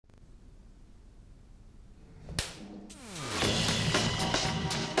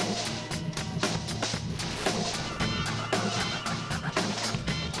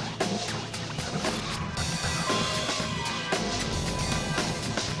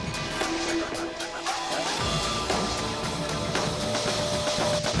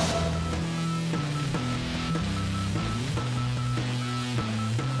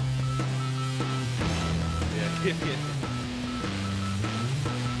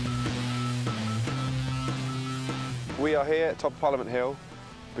We are here at top of Parliament Hill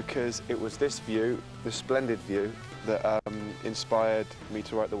because it was this view, this splendid view, that inspired me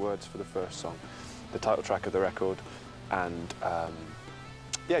to write the words for the first song, the title track of the record, and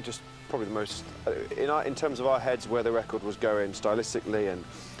yeah, just probably the most, in terms of our heads, where the record was going stylistically and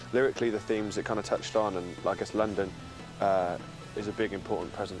lyrically, the themes it kind of touched on, and I guess London is a big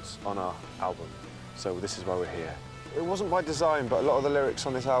important presence on our album, so this is why we're here. It wasn't by design, but a lot of the lyrics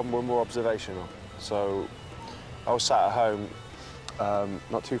on this album were more observational. So I was sat at home,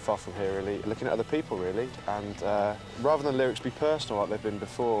 not too far from here really, looking at other people really, and rather than lyrics be personal like they've been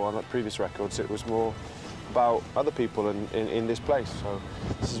before on previous records, it was more about other people in this place. So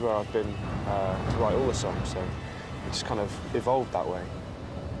this is where I've been to write all the songs, so it just kind of evolved that way.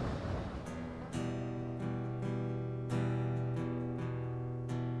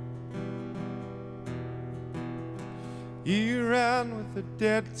 You ran with the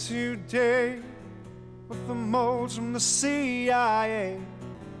dead today, with the moles from the CIA.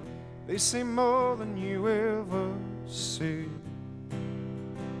 They say more than you ever see.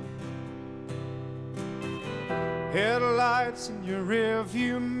 Headlights in your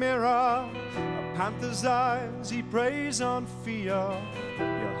rearview mirror, a panther's eyes, he preys on fear.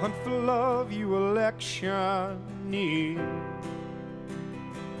 Your hunt for love, you electioneer.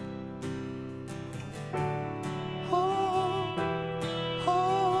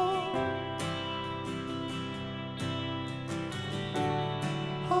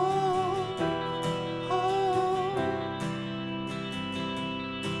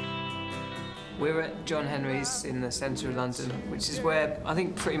 We're at John Henry's in the centre of London, which is where I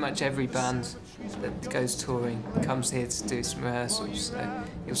think pretty much every band that goes touring comes here to do some rehearsals. So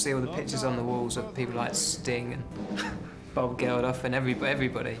you'll see all the pictures on the walls of people like Sting and Bob Geldof and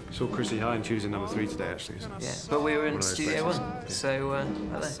everybody. Saw Chrissy Hine choosing number 3 today, actually. So. Yeah, but we were in Studio One, so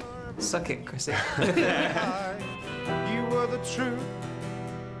hello. Suck it, Chrissy. You were the truth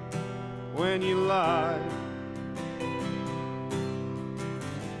when you lied.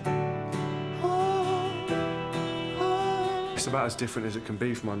 It's about as different as it can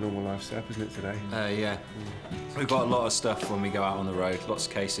be from our normal life setup, isn't it, today? Yeah. We've got a lot of stuff when we go out on the road. Lots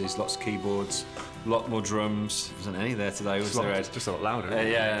of cases, lots of keyboards, a lot more drums. There wasn't any there today, was there, Ed? Just a lot louder.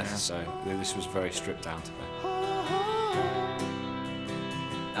 Yeah, so this was very stripped down today.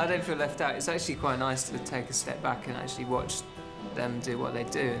 I don't feel left out. It's actually quite nice to take a step back and actually watch them do what they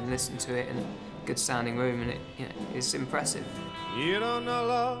do and listen to it in a good sounding room, and it's impressive. You don't know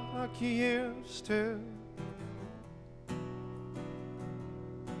love like you used to.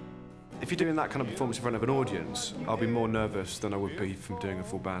 If you're doing that kind of performance in front of an audience, I'll be more nervous than I would be from doing a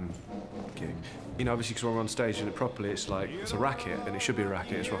full band gig. You know, obviously, because when we're on stage and it properly, it's like, it's a racket, and it should be a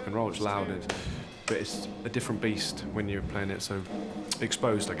racket, it's rock and roll, it's loud, but it's a different beast when you're playing it so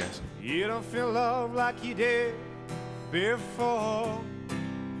exposed, I guess. You don't feel love like you did before.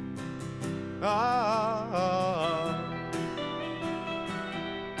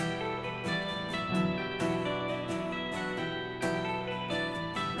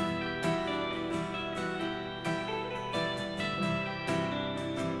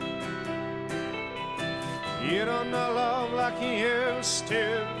 You don't know love like you used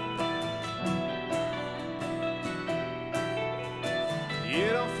to. You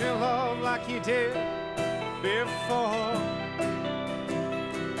don't feel love like you did before.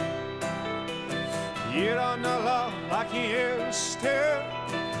 You don't know love like you used to.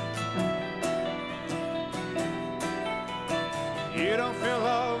 You don't feel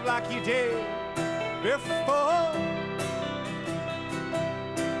love like you did before.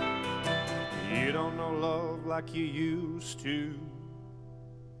 You don't know love like you used to.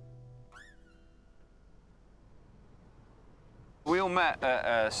 We all met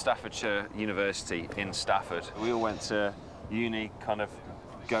at Staffordshire University in Stafford. We all went to uni, kind of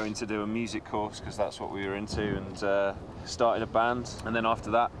going to do a music course because that's what we were into, and started a band. And then after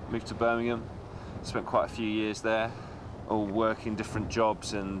that, moved to Birmingham. Spent quite a few years there, all working different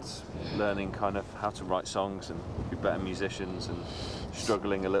jobs and learning kind of how to write songs and be better musicians, and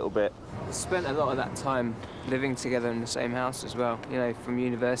struggling a little bit. Spent a lot of that time living together in the same house as well, you know, from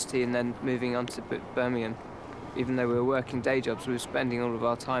university and then moving on to Birmingham. Even though we were working day jobs, we were spending all of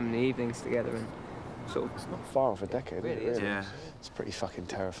our time in the evenings together, and sort of... It's not far off a decade, really, is it? Yeah. It's pretty fucking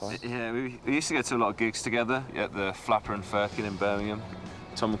terrifying. Yeah, we used to go to a lot of gigs together at the Flapper and Firkin in Birmingham.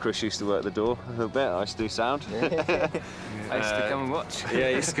 Tom and Chris used to work the door a little bit. I used to do sound. I used to come and watch. Yeah, I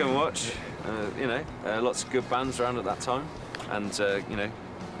used to come and watch. You know, lots of good bands around at that time, and you know,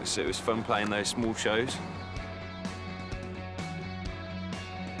 it was fun playing those small shows.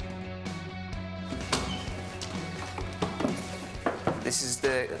 This is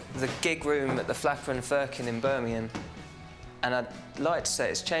the gig room at the Flapper and Firkin in Birmingham. And I'd like to say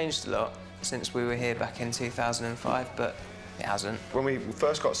it's changed a lot since we were here back in 2005, but it hasn't. When we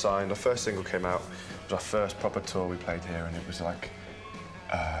first got signed, our first single came out. It was our first proper tour we played here, and it was like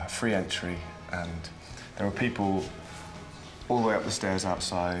free entry, and there were people all the way up the stairs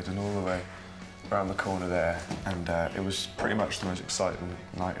outside and all the way around the corner there, and it was pretty much the most exciting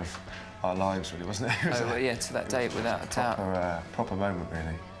night of our lives, really, wasn't it? It was well, yeah, to that date, without a doubt. Proper moment,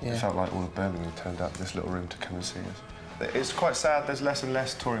 really. Yeah. It felt like all of Birmingham turned up this little room to come and see us. It's quite sad, there's less and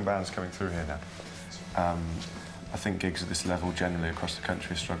less touring bands coming through here now. I think gigs at this level generally across the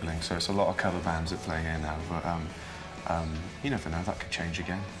country are struggling, so it's a lot of cover bands that play here now, but you never know, that could change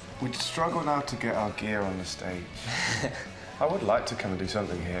again. We'd struggle now to get our gear on the stage. I would like to come and do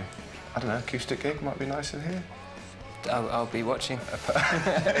something here. I don't know, acoustic gig might be nice in here. I'll be watching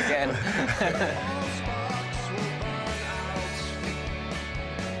again.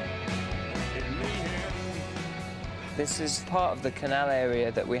 This is part of the canal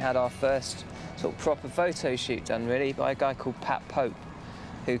area that we had our first sort of proper photo shoot done, really, by a guy called Pat Pope,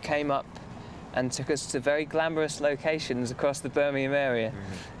 who came up and took us to very glamorous locations across the Birmingham area.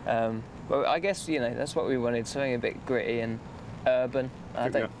 Well, I guess, you know, that's what we wanted, something a bit gritty and urban.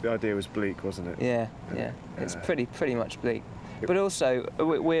 The idea was bleak, wasn't it? Yeah, yeah. It's pretty much bleak. But also,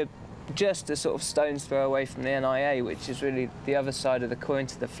 we're just a sort of stone's throw away from the NIA, which is really the other side of the coin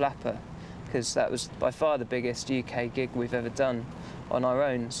to the Flapper, because that was by far the biggest UK gig we've ever done on our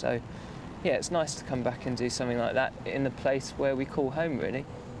own. So, yeah, it's nice to come back and do something like that in the place where we call home, really.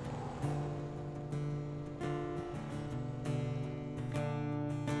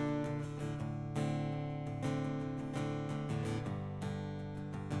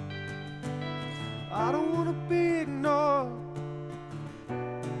 I don't wanna be ignored,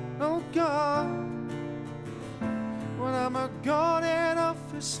 no God, when I'm a god in a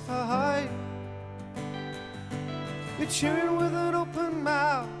fist fight. You're chewing with an open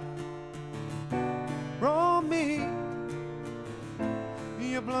mouth, raw meat.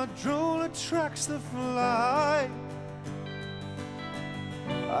 Your blood drool attracts the fly.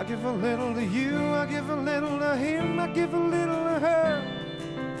 I give a little to you, I give a little to him, I give a little to her.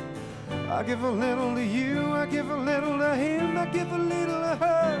 I give a little to you, I give a little to him, I give a little to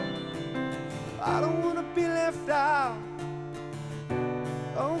her. I don't want to be left out,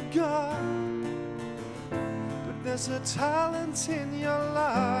 oh God. But there's a talent in your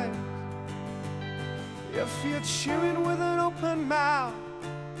life. If you're chewing with an open mouth,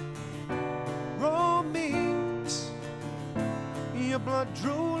 raw meat, your blood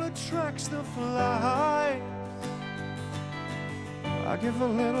drool attracts the flies. I give a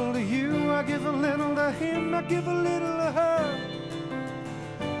little to you, I give a little to him, I give a little to her.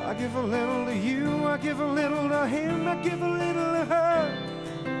 I give a little to you, I give a little to him, I give a little to her.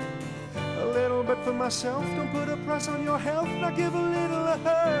 A little bit for myself, don't put a price on your health, I give a little to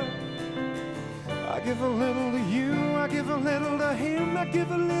her. I give a little to you, I give a little to him, I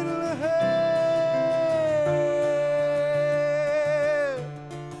give a little to her.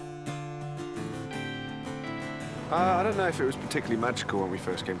 I don't know if it was particularly magical when we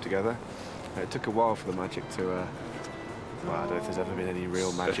first came together. It took a while for the magic to, well, I don't know if there's ever been any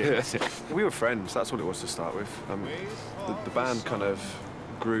real magic. We were friends, that's what it was to start with. The band kind of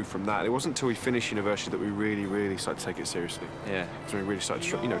grew from that. It wasn't until we finished university that we really started to take it seriously. Yeah. So we really started,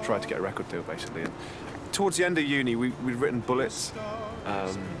 you know, tried to get a record deal, basically. And towards the end of uni, we'd written Bullets,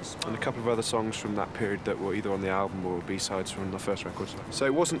 and a couple of other songs from that period that were either on the album or B-sides from the first record. So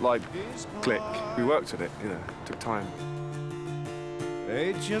it wasn't like click. We worked at it, you know, it took time.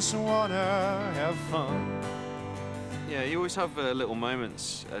 They just wanna have fun. Yeah, you always have little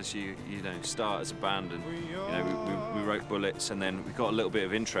moments as you know start as a band, and you know we wrote Bullets, and then we got a little bit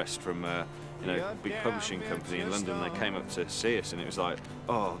of interest from you know a big publishing company in London. They came up to see us, and it was like,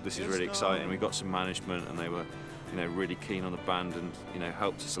 oh, this is really exciting. We got some management, and they were really keen on the band, and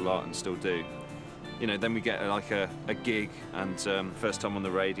helped us a lot, and still do. Then we get like a gig, and first time on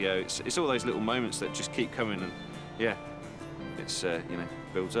the radio. It's all those little moments that just keep coming, and yeah, it's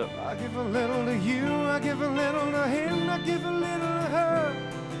builds up. I give a little to you, I give a little to him, I give a little to her.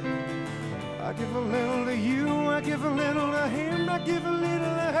 I give a little to you, I give a little to him, I give a little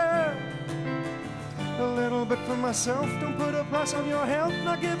to her. A little bit for myself, don't put a price on your health,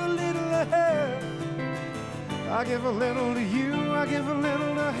 I give a little to her. I give a little to you, I give a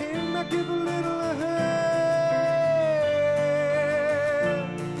little to him, I give a little to her.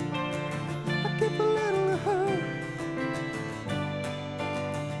 I give a little to her.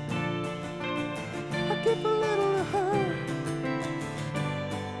 I give a little to her.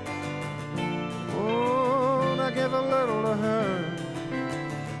 Oh, I give a little to her.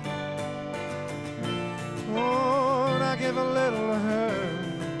 Oh, I give a little.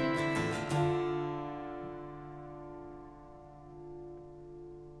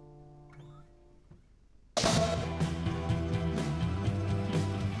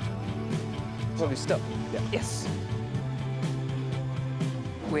 probably stop. Yeah. Yes.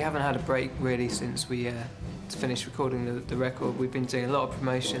 We haven't had a break really since we finished recording the record. We've been doing a lot of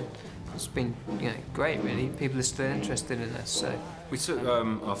promotion. It's been, great really. People are still interested in us. So we took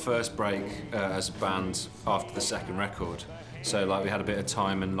our first break as a band after the second record. So like we had a bit of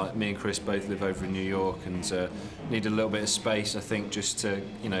time, and like me and Chris both live over in New York, and needed a little bit of space, I think, just to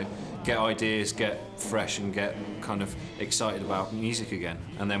get ideas, get fresh, and get kind of excited about music again.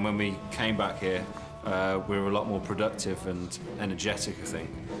 And then when we came back here, we were a lot more productive and energetic, I think,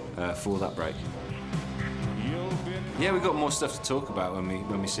 for that break. Yeah, we've got more stuff to talk about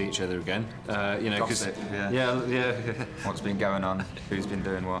when we see each other again. Because yeah. What's been going on? Who's been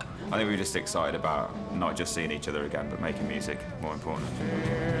doing what? I think we were just excited about not just seeing each other again, but making music more important.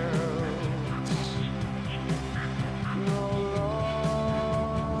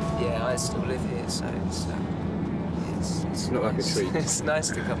 yeah, I still live here, so it's Not like a nice. treat. It's nice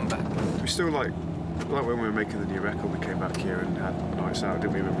to come back. We still like when we were making the new record, we came back here and had nights out,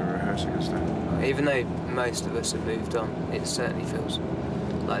 didn't we, when we were rehearsing and stuff? Even though most of us have moved on, it certainly feels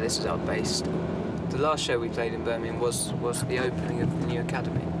like this is our base. The last show we played in Birmingham was the opening of the new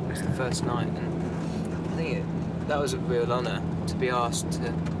academy. It was the first night, and I think that was a real honour to be asked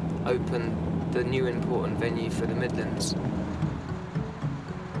to open the new important venue for the Midlands.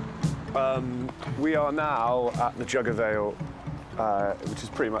 We are now at the Jug of Ale, which is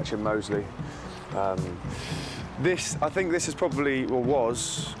pretty much in Moseley. I think this is probably, or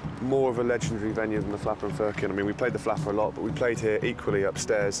was, more of a legendary venue than the Flapper and Firkin. I mean, we played the Flapper a lot, but we played here equally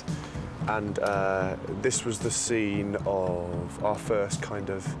upstairs. And this was the scene of our first kind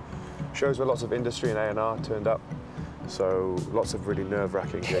of shows where lots of industry and A&R turned up. So lots of really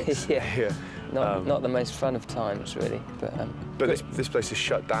nerve-wracking gigs. Yeah. Not the most fun of times, really. But this place is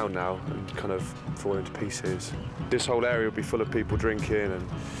shut down now and kind of falling to pieces. This whole area will be full of people drinking, and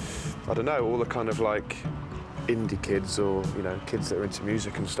I don't know, all the kind of like indie kids or kids that are into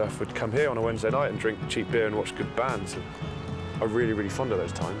music and stuff would come here on a Wednesday night and drink cheap beer and watch good bands. And I'm really, really fond of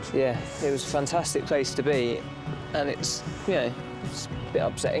those times. Yeah, it was a fantastic place to be, and it's it's a bit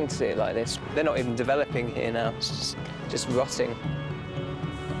upsetting to see it like this. They're not even developing here now. It's just rotting.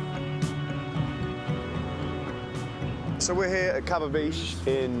 So we're here at Cababiche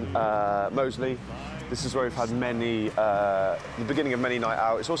in Moseley. This is where we've had the beginning of many night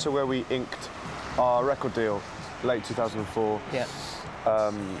out. It's also where we inked our record deal, late 2004. Yeah.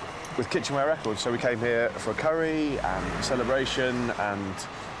 With Kitchenware Records. So we came here for a curry and a celebration and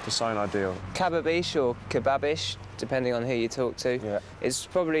to sign our deal. Cababiche or Kebabiche, depending on who you talk to, is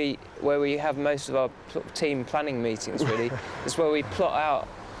probably where we have most of our team planning meetings, really. It's where we plot out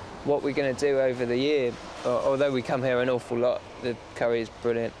what we're going to do over the year. Although we come here an awful lot, the curry is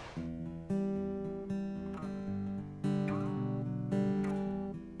brilliant.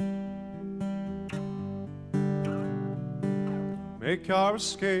 Make our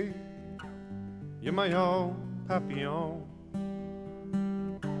escape, you're my own papillon.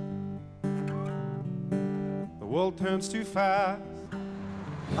 The world turns too fast.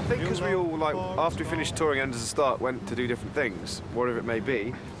 I think because we all, after we finished touring and as a start, went to do different things, whatever it may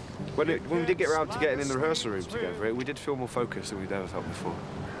be, when we did get around to getting in the rehearsal room together, we did feel more focused than we'd ever felt before.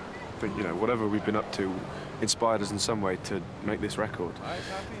 But, whatever we've been up to inspired us in some way to make this record.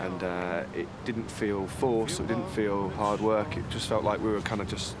 And it didn't feel forced, it didn't feel hard work, it just felt like we were kind of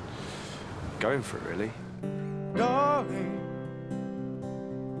just going for it, really. Darling,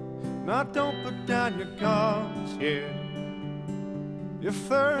 now don't put down your guns, yeah. If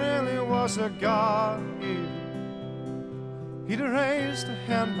there really was a God here, he'd have raised a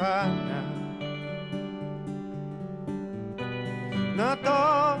hand by now. Now,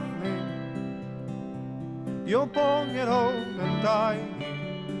 darling, you're born, get old and die here.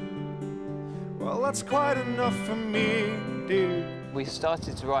 Well, that's quite enough for me, dear. We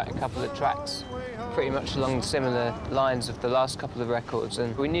started to write a couple of tracks pretty much along similar lines of the last couple of records,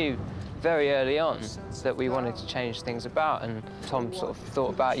 and we knew very early on that we wanted to change things about, and Tom sort of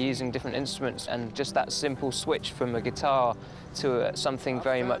thought about using different instruments, and just that simple switch from a guitar to something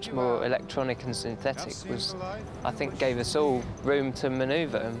very much more electronic and synthetic was, I think, gave us all room to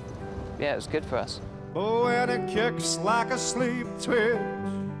manoeuvre, and yeah, it was good for us. Oh, and it kicks like a sleep twitch.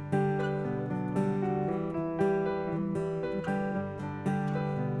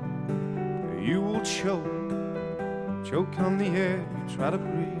 You will choke on the air, you try to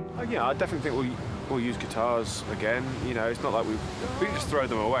breathe. Yeah, I definitely think we'll use guitars again. It's not like we didn't just throw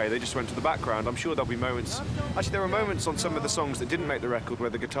them away, they just went to the background. I'm sure there'll be moments. Actually, there were moments on some of the songs that didn't make the record where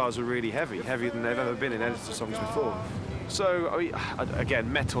the guitars were really heavier than they've ever been in edited songs before. So,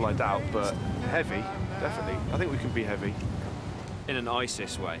 again, metal I doubt, but heavy, definitely. I think we can be heavy. In an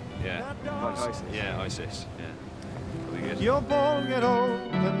ISIS way, yeah. Like ISIS? Yeah, ISIS, yeah. That'll be good. You're born, get old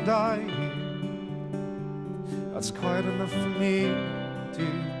and die. That's quite enough for me,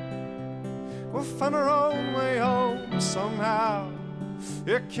 dear. We'll find our own way home somehow.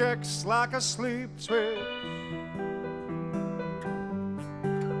 It kicks like a sleep twitch.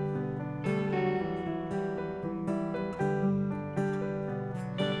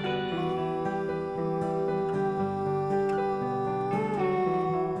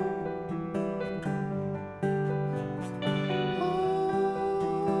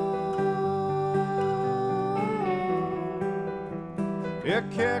 It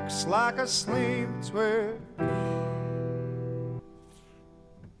kicks like a sleep twitch.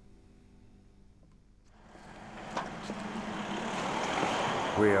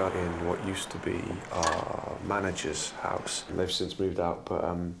 We are in what used to be our manager's house. They've since moved out, but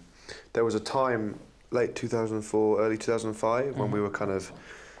there was a time, late 2004, early 2005, when we were kind of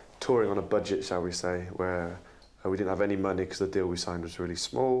touring on a budget, shall we say, where we didn't have any money because the deal we signed was really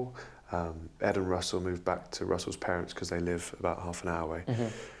small. Ed and Russell moved back to Russell's parents because they live about half an hour away.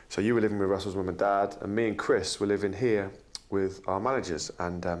 So you were living with Russell's mum and dad, and me and Chris were living here with our managers,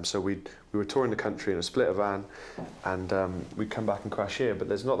 and so we were touring the country in a splitter van, and we'd come back and crash here, but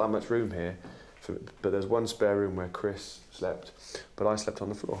there's not that much room here, but there's one spare room where Chris slept, but I slept on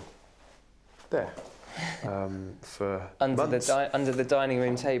the floor, there, for months. Under the dining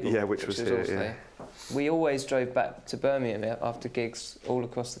room table. Yeah, which was here, also, yeah. We always drove back to Birmingham after gigs all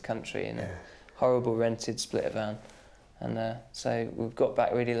across the country in a horrible rented splitter van, and so we got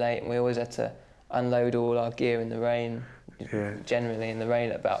back really late, and we always had to unload all our gear in the rain, generally in the rain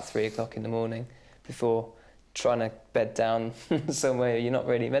at about 3 o'clock in the morning, before trying to bed down somewhere you're not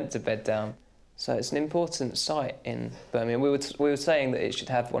really meant to bed down. So it's an important site in Birmingham. We were saying that it should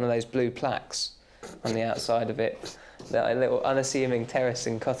have one of those blue plaques on the outside of it, that little unassuming terrace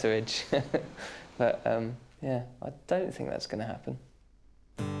and cottage. But yeah, I don't think that's going to happen.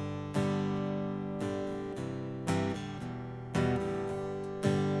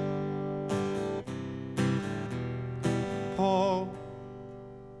 Pull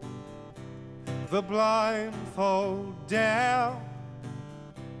the blindfold down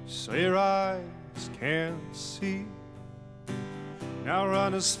so your eyes can't see. Now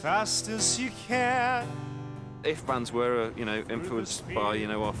run as fast as you can. If bands were, you know, influenced by, you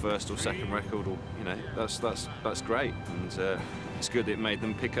know, our first or second record, or you know, that's great, and it's good it made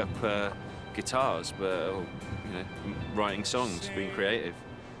them pick up guitars, but or, you know, writing songs, being creative.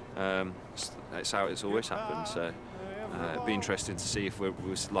 That's how it's always happened. So it'd be interesting to see if it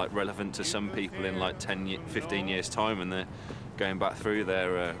was like relevant to some people in like 15 years time, and they're going back through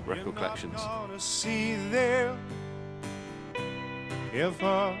their record collections. See them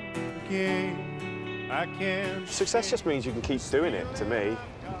ever again. I can't. Success just means you can keep doing it, to me.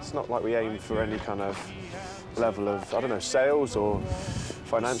 It's not like we aim for any kind of level of, I don't know, sales or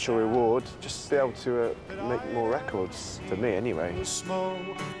financial reward. Just to be able to make more records, to me anyway.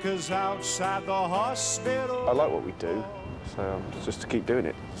 Outside the hospital, I like what we do, so just to keep doing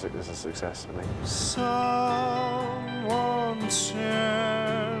it is a success for me. Someone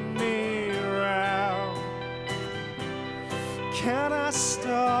turn me around. Can I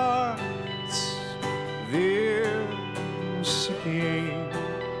start this again?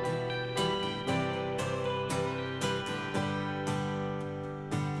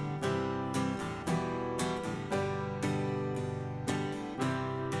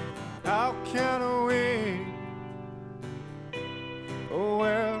 How can we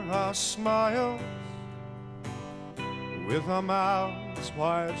wear our smiles with our mouths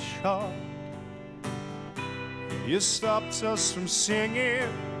wide shut? You stopped us from singing.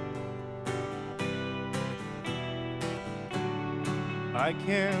 I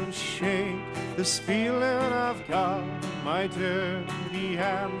can't shake this feeling I've got. My dirty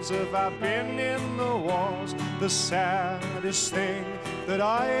hands have been in the walls. The saddest thing that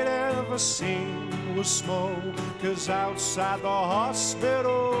I'd ever seen was smoke, 'cause outside the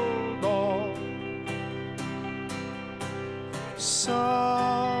hospital door, someone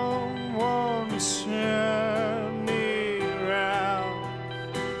turn me around.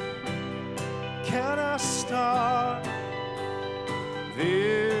 Can I start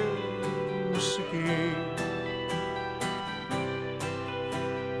this again?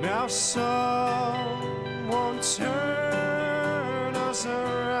 Now someone turn us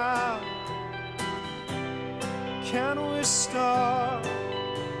around. Can we start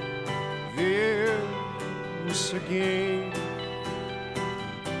this again?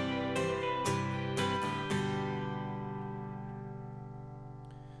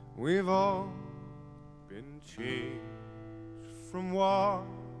 We've all been changed from what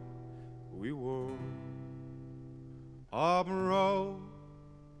we were. Our broken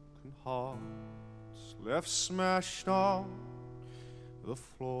hearts left smashed on the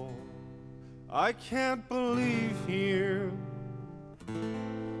floor. I can't believe here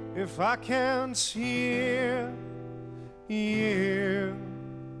if I can't hear you.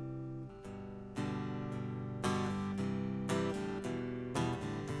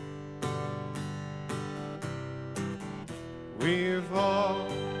 We've all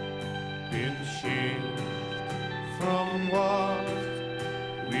been changed from what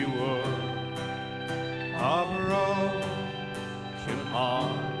we were. Our broken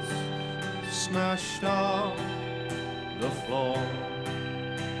hearts smashed on the floor.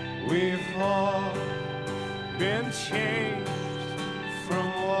 We've all been changed from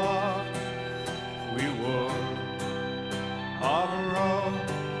what we were. Our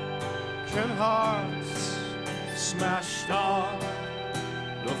broken hearts smashed on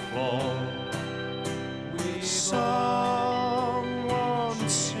the floor. Someone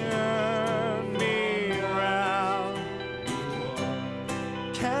turn me around.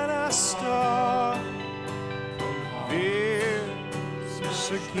 Can I start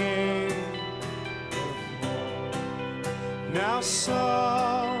this again? Now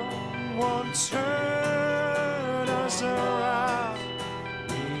someone turn us around.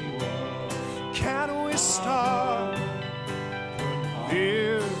 Can we start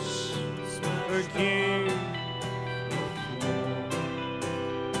this again?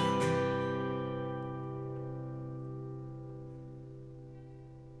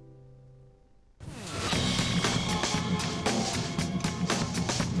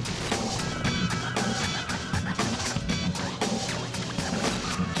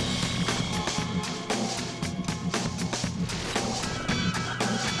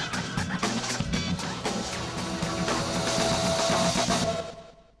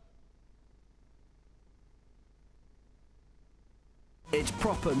 It's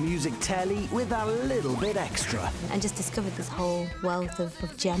proper music telly with a little bit extra. And just discovered this whole wealth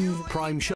of gems. Prime show.